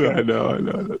politics again. I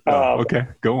know. Okay,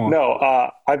 go on. No,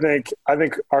 I think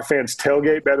our fans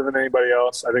tailgate better than anybody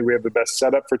else. I think we have the best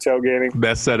setup for tailgating.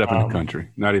 Best setup in the country.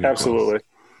 Not even absolutely.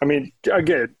 I mean,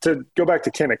 again, to go back to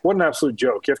Kinnick, what an absolute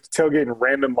joke. You have to tailgate in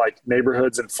random, like,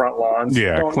 neighborhoods and front lawns.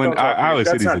 Yeah, Clint, I always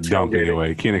say he's a dump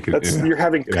anyway. Kinnick you're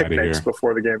having picnics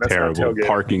before the game. That's terrible. Not tailgating.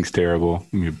 Parking's terrible.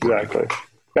 Exactly.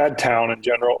 Bad town in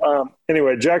general.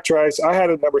 Anyway, Jack Trice, I had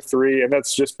it number 3, and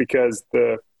that's just because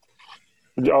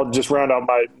I'll just round out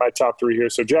my top 3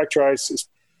 here. So Jack Trice is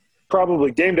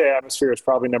probably – game day atmosphere is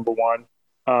probably number 1.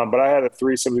 But I had it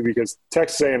 3 simply because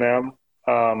Texas A&M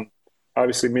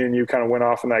obviously, me and you kind of went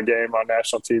off in that game on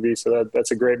national TV, so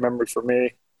that's a great memory for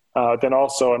me. Then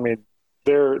also, I mean,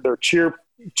 their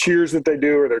cheers that they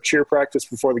do, or their cheer practice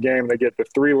before the game, they get the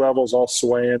 3 levels all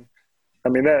swaying. I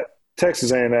mean, that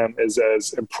Texas A&M is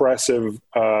as impressive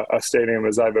a stadium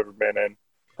as I've ever been in.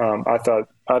 I thought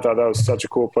that was such a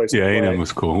cool place. Yeah, to play. A&M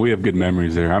was cool. We have good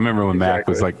memories there. I remember when Mac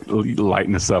was like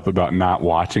lighting us up about not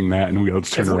watching that, and we all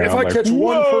just turned around. If I catch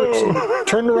one person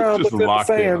turned around within the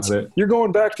fans, you're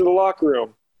going back to the locker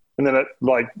room. And then at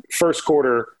like first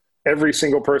quarter, every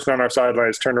single person on our sideline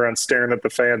is turned around staring at the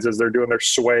fans as they're doing their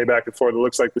sway back and forth. It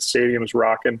looks like the stadium's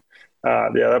rocking. Yeah,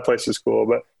 that place is cool.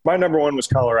 But my number 1 was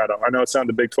Colorado. I know it's not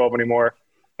the Big 12 anymore.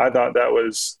 I thought that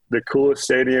was the coolest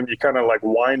stadium. You kind of like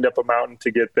wind up a mountain to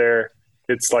get there.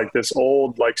 It's like this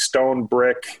old like stone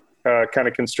brick kind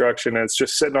of construction, and it's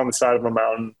just sitting on the side of a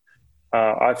mountain.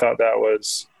 I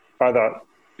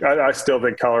still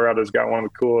think Colorado's got one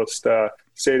of the coolest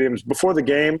stadiums. Before the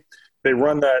game, they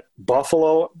run that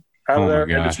buffalo out of there,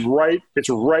 and it's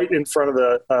right in front of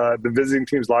the visiting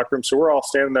team's locker room. So we're all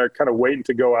standing there kind of waiting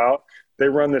to go out. They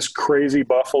run this crazy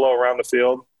buffalo around the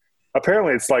field.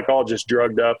 Apparently it's like all just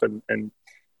drugged up and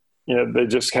you know, they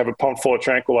just have a pump full of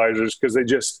tranquilizers because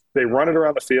they run it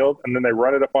around the field and then they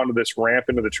run it up onto this ramp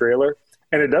into the trailer,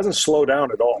 and it doesn't slow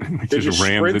down at all. It just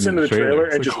sprints into the trailer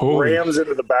and just rams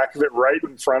into the back of it right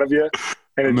in front of you.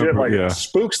 And it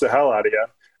spooks the hell out of you.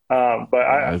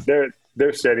 But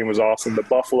their stadium was awesome. The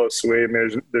Buffalo Sweep, I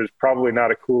mean, there's probably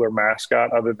not a cooler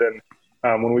mascot other than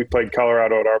when we played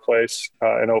Colorado at our place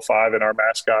in 2005, and our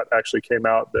mascot actually came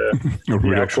out,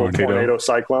 the actual tornado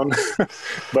cyclone.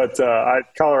 But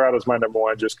Colorado's my number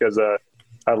 1 just because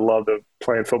I love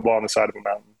playing football on the side of a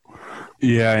mountain.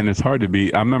 Yeah, and it's hard to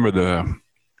beat. I remember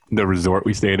the resort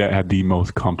we stayed at had the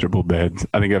most comfortable beds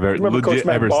I think I've ever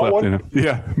slept in.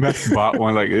 Yeah, Matt bought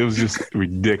one. Like, it was just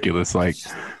ridiculous. Like,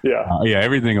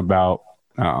 everything about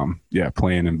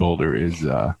playing in Boulder is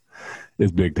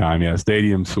big time. Yeah,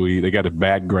 stadium sweet. They got a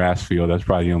bad grass field. That's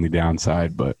probably the only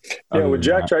downside. But would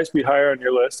Jack Trice be higher on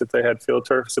your list if they had field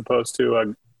turf as opposed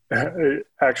to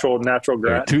actual natural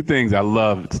grass? 2 things I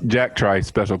love. Jack Trice,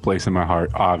 special place in my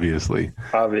heart. Obviously.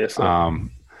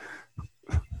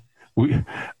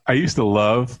 I used to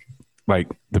love, like,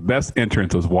 the best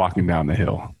entrance was walking down the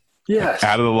hill. Yes.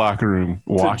 Out of the locker room,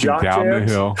 walking down the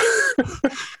hill.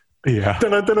 Yeah.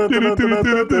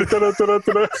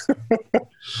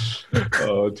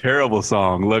 Oh, terrible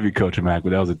song. Love you, Coach Mac, but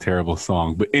that was a terrible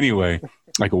song. But anyway,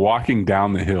 like walking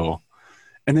down the hill.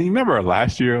 And then you remember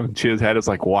last year, Chiz had us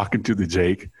like walking through the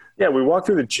Jake. Yeah, we walked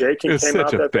through the Jake and came out.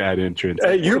 It's such a bad entrance.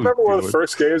 Hey, you remember one of the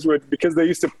first games because they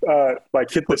used to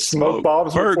hit the smoke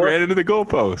bombs? Ferg ran into the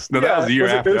goalpost. No, that was the year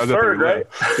after. It was Ferg, right?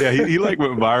 Yeah, he like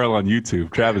went viral on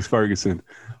YouTube. Travis Ferguson.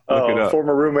 Look it up.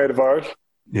 Former roommate of ours.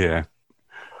 Yeah.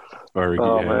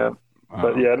 Man.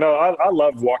 But yeah, no, I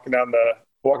loved walking down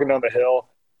the hill.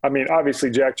 I mean, obviously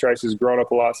Jack Trice has grown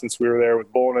up a lot since we were there with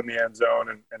bowling in the end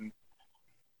zone and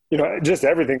you know, just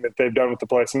everything that they've done with the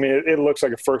place. I mean, it looks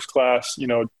like a first class, you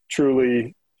know,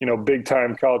 truly, you know, big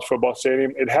time college football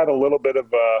stadium. It had a little bit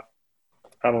of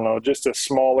just a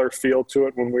smaller feel to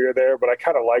it when we were there, but I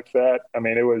kind of liked that. I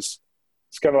mean, it's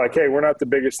kind of like, hey, we're not the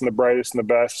biggest and the brightest and the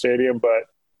best stadium, but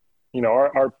you know,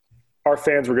 our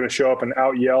fans were going to show up and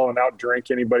out yell and out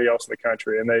drink anybody else in the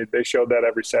country. And they showed that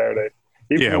every Saturday.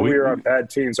 Even when we were on bad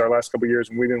teams our last couple of years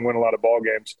and we didn't win a lot of ball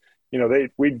games, you know,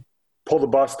 we'd pull the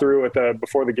bus through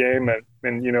before the game.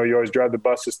 And, you know, you always drive the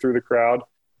buses through the crowd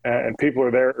and people are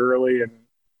there early and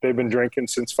they've been drinking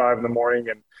since 5 a.m.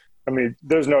 And I mean,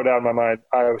 there's no doubt in my mind,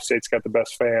 Iowa State's got the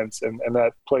best fans and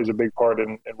that plays a big part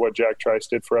in what Jack Trice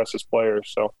did for us as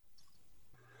players. So.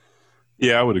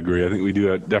 Yeah, I would agree. I think we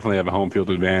do definitely have a home field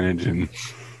advantage, and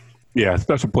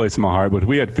special place in my heart. But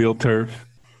we had field turf,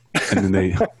 and then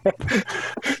they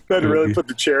that really put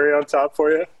the cherry on top for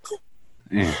you.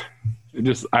 Yeah,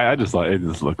 I just like it.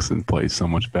 Just looks and plays so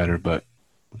much better. But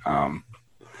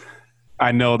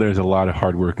I know there's a lot of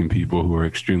hardworking people who are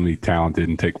extremely talented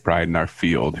and take pride in our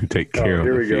field, who take care of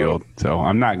the field. So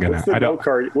I'm not gonna.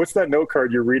 What's that note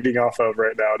card you're reading off of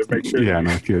right now to make sure? Yeah,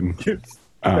 no kidding.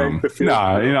 No,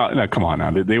 come on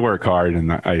now. They work hard, and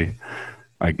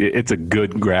Like it's a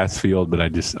good grass field, but I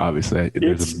just obviously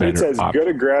there's a better. It's as option. good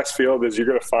a grass field as you're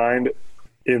going to find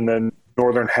in the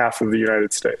northern half of the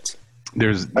United States.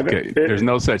 There's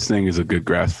no such thing as a good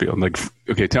grass field. Like,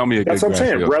 okay, tell me a good grass field. That's what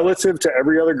I'm saying. Relative to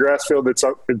every other grass field that's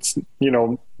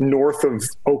north of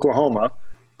Oklahoma,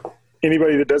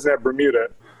 anybody that doesn't have Bermuda,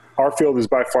 our field is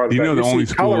by far the best. The only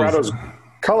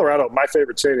Colorado, my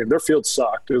favorite stadium, their field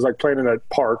sucked. It was like playing in a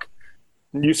park.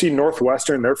 You see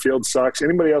Northwestern, their field sucks.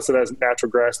 Anybody else that has natural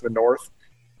grass in the north,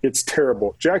 it's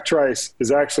terrible. Jack Trice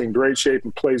is actually in great shape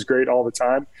and plays great all the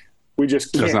time. We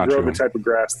just can't grow the type of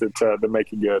grass that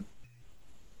make it good.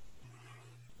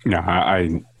 No,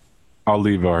 I'll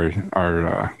leave our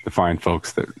the fine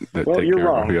folks that well, take you're care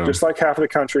wrong. of Just like half of the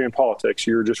country in politics,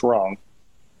 you're just wrong.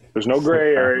 There's no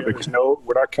gray area. There's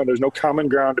no common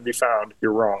ground to be found.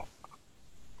 You're wrong.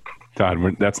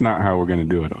 Todd, that's not how we're going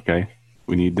to do it. Okay,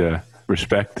 we need to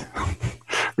respect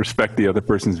the other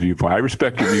person's viewpoint. I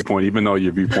respect your viewpoint, even though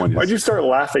your viewpoint is. Why'd you start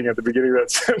laughing at the beginning of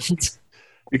that sentence?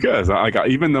 Because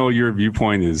even though your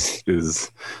viewpoint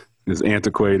is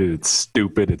antiquated, it's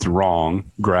stupid, it's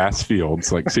wrong. Grass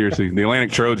fields, like seriously, the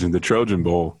Atlantic Trojan, the Trojan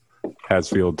Bowl has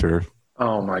field turf.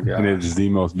 Oh my god! And it is the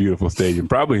most beautiful stadium,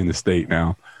 probably in the state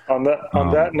now. On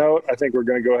that note, I think we're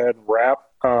going to go ahead and wrap.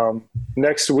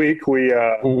 Next week we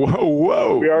are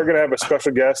going to have a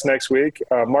special guest next week.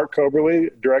 Mark Coberly,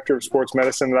 Director of Sports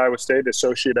Medicine at Iowa State,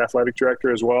 Associate Athletic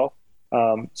Director as well.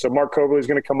 So Mark Coberly is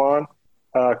going to come on.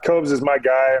 Cobes is my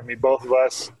guy. I mean, both of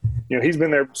us. He's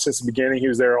been there since the beginning. He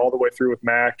was there all the way through with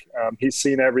Mac. He's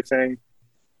seen everything.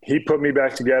 He put me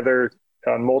back together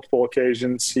on multiple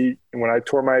occasions. When I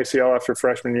tore my ACL after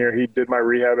freshman year, he did my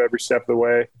rehab every step of the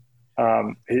way.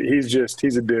 He's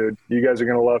a dude. You guys are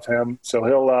going to love him. So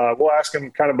we'll ask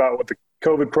him kind of about what the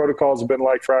COVID protocols have been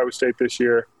like for Iowa State this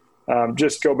year.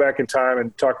 Just go back in time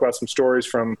and talk about some stories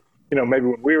from, maybe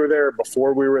when we were there,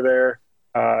 before we were there,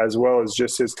 as well as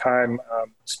just his time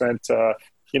spent,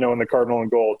 in the Cardinal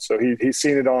and Gold. So he's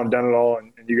seen it all and done it all,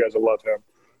 and you guys will love him.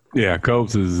 Yeah,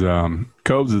 Cobes is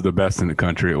the best in the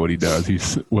country at what he does.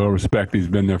 He's well respected. He's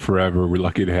been there forever. We're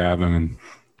lucky to have him, and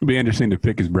it'll be interesting to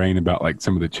pick his brain about like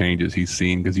some of the changes he's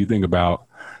seen. Because you think about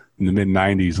in the mid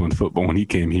 '90s when he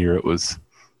came here, it was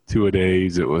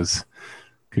 2-a-days, it was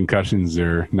concussions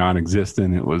are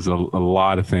non-existent. It was a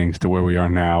lot of things to where we are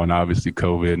now, and obviously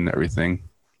COVID and everything.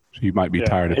 So you might be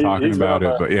tired of talking about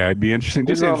it, but yeah, it'd be interesting.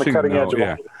 Just interesting to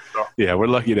know. Yeah, we're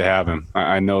lucky to have him.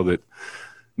 I know that.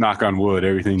 Knock on wood,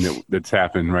 everything that's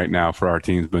happened right now for our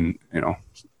team's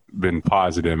been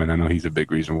positive, and I know he's a big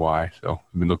reason why. So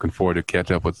I've been looking forward to catch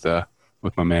up with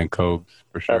my man Cobes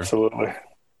for sure. Absolutely.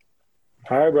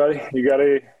 All right, buddy. You got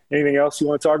anything else you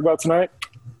want to talk about tonight?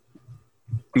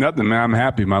 Nothing, man. I'm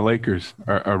happy. My Lakers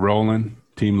are rolling.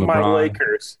 Team LeBron. My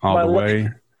Lakers. All the way.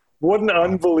 What an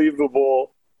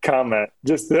unbelievable comment.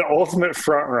 Just the ultimate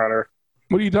front runner.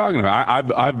 What are you talking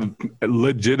about? I've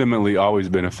legitimately always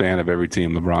been a fan of every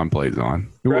team LeBron plays on.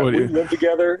 Brett, we lived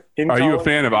together. Are you a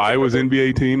fan of Iowa's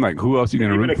NBA team? Like, who else are you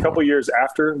going to root for? Even a couple years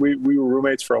after, we were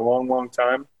roommates for a long, long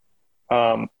time.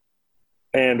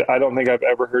 And I don't think I've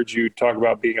ever heard you talk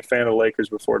about being a fan of the Lakers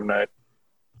before tonight.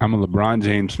 I'm a LeBron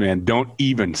James fan. Don't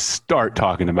even start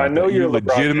talking about that. I know you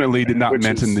legitimately did not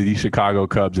mention the Chicago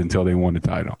Cubs until they won the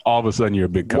title. All of a sudden, you're a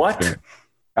big Cubs fan.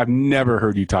 I've never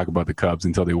heard you talk about the Cubs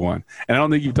until they won. And I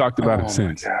don't think you've talked about it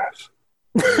since.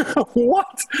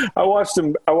 What? I watched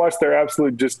them. I watched their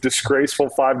absolute just disgraceful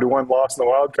 5-1 loss in the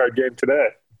wild card game today.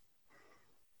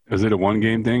 Is it a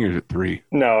 1-game thing or is it 3?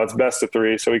 No, it's best of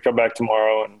 3. So we come back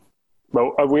tomorrow,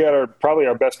 but we had probably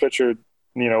our best pitcher,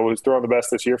 was throwing the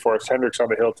best this year for us. Hendricks on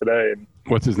the hill today. And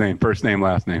what's his name? First name,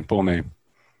 last name, full name.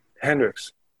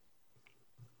 Hendricks.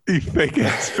 You fake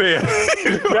ass fan.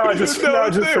 Now I just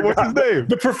forgot. What's his name?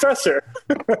 The professor.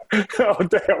 Oh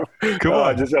damn! Come on,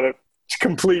 I just had a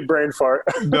complete brain fart.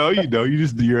 No, you don't.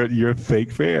 You're a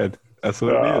fake fan. That's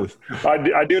what it is.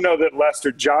 I do know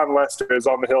that John Lester, is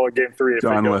on the hill in Game 3.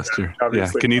 John Lester.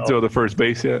 Yeah. Can he throw the first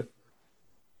base yet?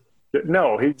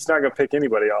 No, he's not going to pick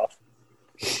anybody off.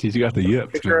 He's got the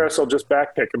yips. Contreras will just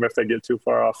backpick him if they get too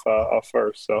far off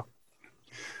first. So.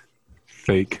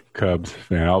 Fake Cubs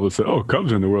fan. All of a sudden,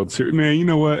 Cubs in the World Series. Man, you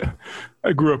know what?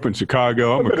 I grew up in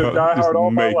Chicago. I'm a Cubs.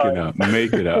 Just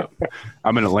make it up.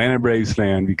 I'm an Atlanta Braves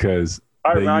fan because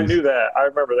I knew that. I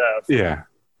remember that. Yeah,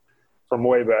 from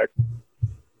way back.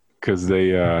 Because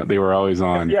they were always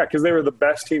on. Yeah, because they were the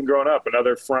best team growing up.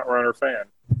 Another front runner fan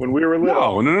when we were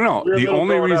little. No. The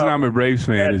only reason I'm a Braves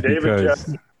fan is David because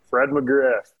Jessen, Fred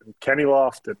McGriff, and Kenny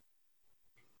Lofton,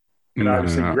 and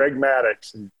obviously Greg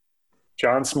Maddux and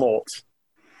John Smoltz.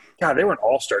 God, they were an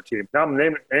all-star team. Now I'm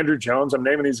naming Andrew Jones. I'm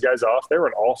naming these guys off. They were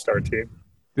an all-star team.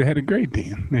 They had a great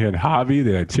team. They had Javi,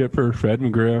 they had Chipper, Fred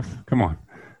McGriff. Come on.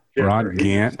 Ron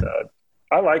Gant.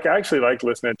 I actually like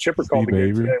listening. Chipper called the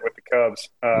game today with the Cubs.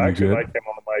 I actually like him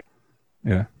on the mic.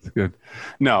 Yeah, it's good.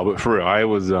 No, but for real,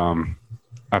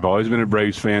 I've always been a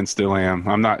Braves fan, still am.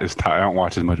 I'm not as I don't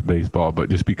watch as much baseball, but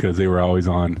just because they were always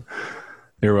on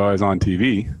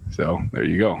TV. So there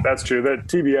you go. That's true. That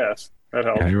TBS, that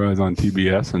helps. Yeah, they were always on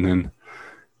TBS. And then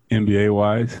NBA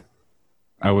wise,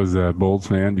 I was a Bulls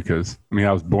fan because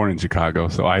I was born in Chicago,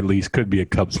 so I at least could be a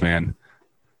Cubs fan,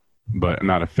 but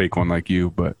not a fake one like you.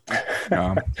 But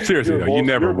seriously, though, you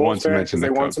never once mentioned the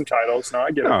Cubs. They won some titles. No,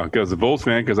 I get it. No, because the Bulls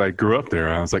fan, because I grew up there.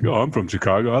 I was like, oh, I'm from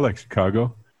Chicago. I like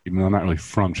Chicago. Even though I'm not really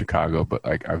from Chicago, but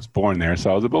like I was born there,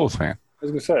 so I was a Bulls fan. I was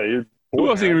gonna say, who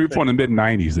else you were from in the mid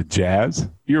 '90s? The Jazz.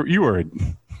 You were a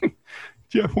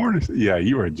Jeff Horner. Yeah,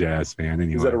 you were a Jazz fan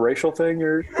anyway. Is that a racial thing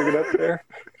you're picking up there?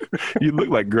 You look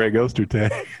like Greg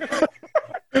Ostertag.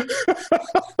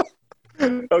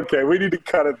 Okay, we need to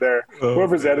cut it there.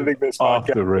 Whoever's editing this off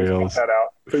podcast, the rails. Please cut that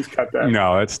out. Please cut that.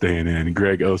 No, that's staying in.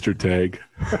 Greg Ostertag.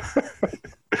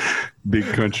 Big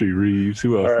Country Reeves.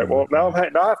 Who else? All right. Well, now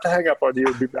I have to hang up on you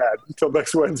and be mad until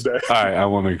next Wednesday. All right. I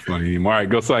won't make fun of you anymore. All right.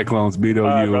 Go Cyclones. Beat OU.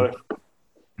 All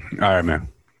right, man.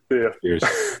 See ya. Cheers.